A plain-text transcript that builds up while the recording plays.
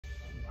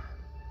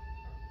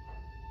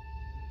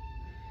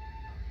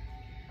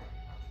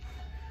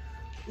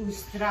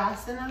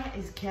Ustrasana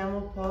is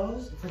camel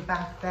pose. It's a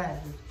back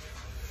bend.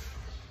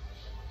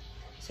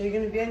 So you're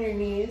going to be on your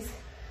knees.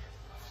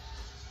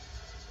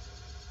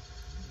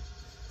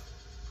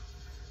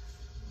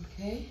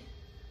 Okay?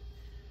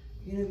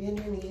 You're going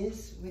to be on your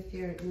knees with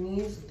your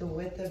knees the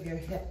width of your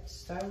hips.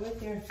 Start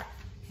with your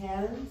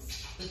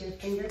hands, with your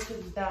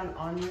fingertips down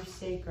on your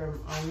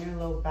sacrum, on your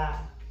low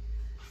back.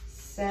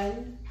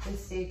 Send the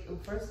sacrum,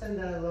 first send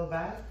the low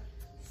back,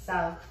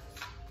 south,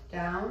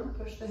 down,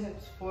 push the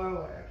hips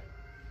forward.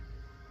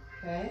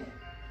 Okay?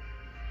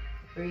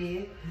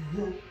 Breathe.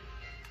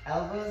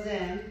 Elbows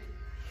in.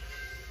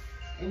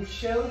 And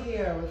chill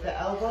here with the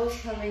elbows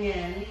coming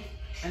in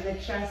and the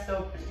chest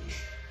opening.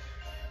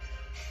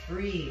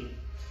 Breathe.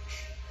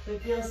 If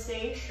it feels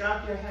safe,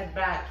 drop your head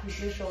back.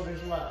 Keep your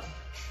shoulders low.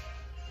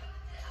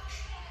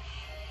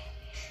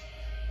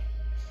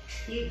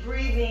 Keep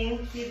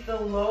breathing. Keep the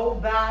low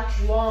back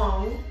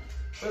long.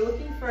 We're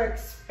looking for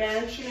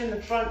expansion in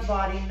the front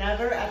body,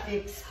 never at the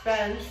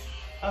expense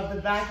of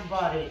the back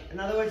body. In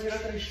other words, you're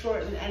not going to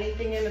shorten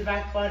anything in the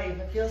back body. If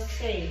it feels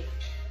safe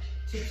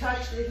to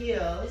touch the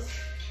heels,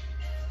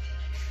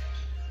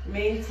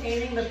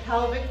 maintaining the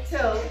pelvic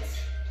tilt,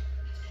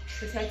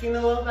 protecting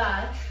the low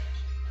back.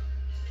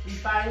 And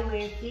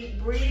finally,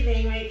 keep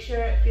breathing, make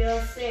sure it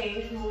feels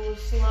safe, move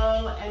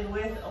slow and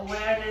with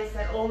awareness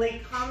that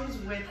only comes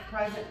with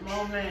present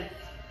moment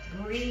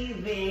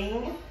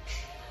breathing.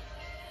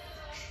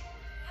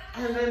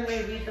 And then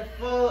maybe the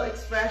full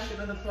expression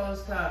of the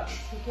pose comes.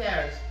 Who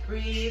cares?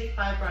 Breathe,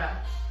 5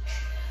 breaths.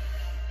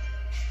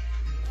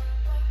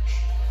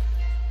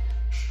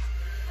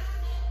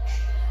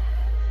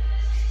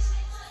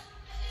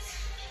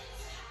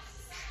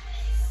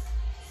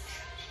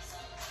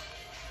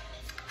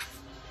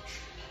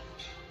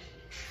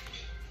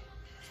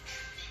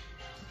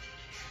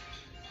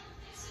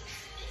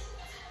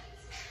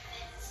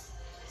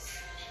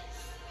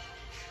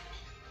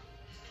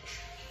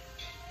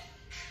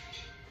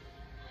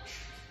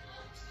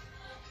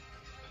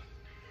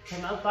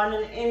 Come up on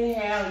an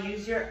inhale,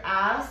 use your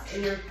ass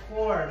and your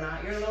core,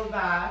 not your low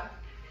back.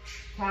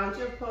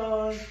 Counter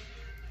pose,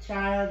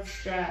 child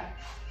stretch.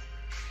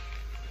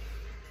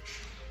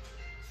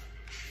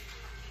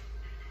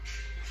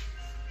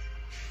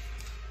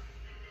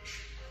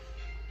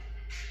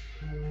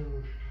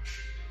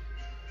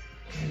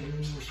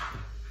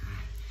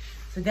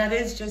 So that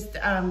is just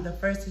the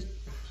first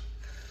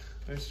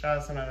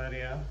Ustrasana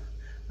video.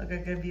 Look, I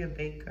could be a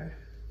baker.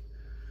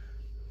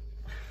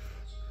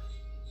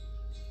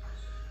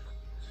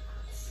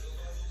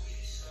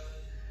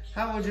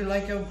 How would you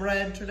like your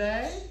bread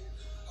today?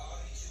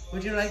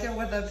 Would you like it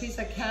with a piece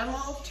of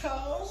camel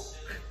toe?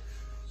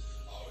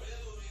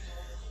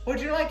 Would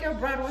you like your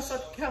bread with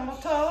some camel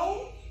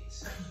toe?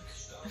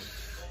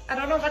 I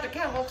don't know about the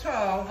camel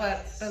toe,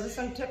 but there's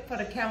some tip for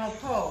the camel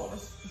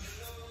pose.